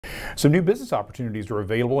Some new business opportunities are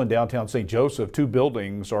available in downtown St. Joseph. Two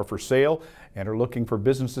buildings are for sale and are looking for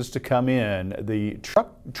businesses to come in. The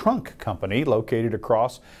Trunk Company, located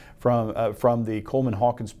across from the Coleman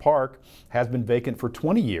Hawkins Park, has been vacant for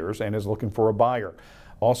 20 years and is looking for a buyer.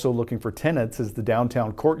 Also looking for tenants is the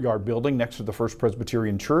downtown Courtyard building next to the First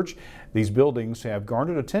Presbyterian Church. These buildings have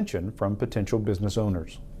garnered attention from potential business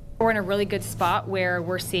owners. We're in a really good spot where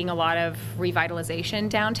we're seeing a lot of revitalization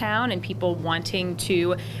downtown and people wanting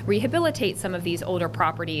to rehabilitate some of these older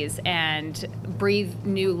properties and breathe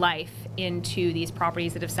new life into these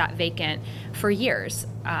properties that have sat vacant for years.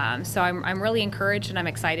 So I'm really encouraged and I'm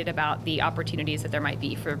excited about the opportunities that there might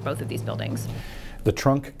be for both of these buildings. The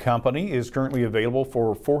Trunk Company is currently available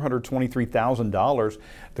for $423,000.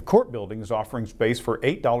 The Court building is offering space for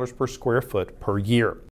 $8 per square foot per year.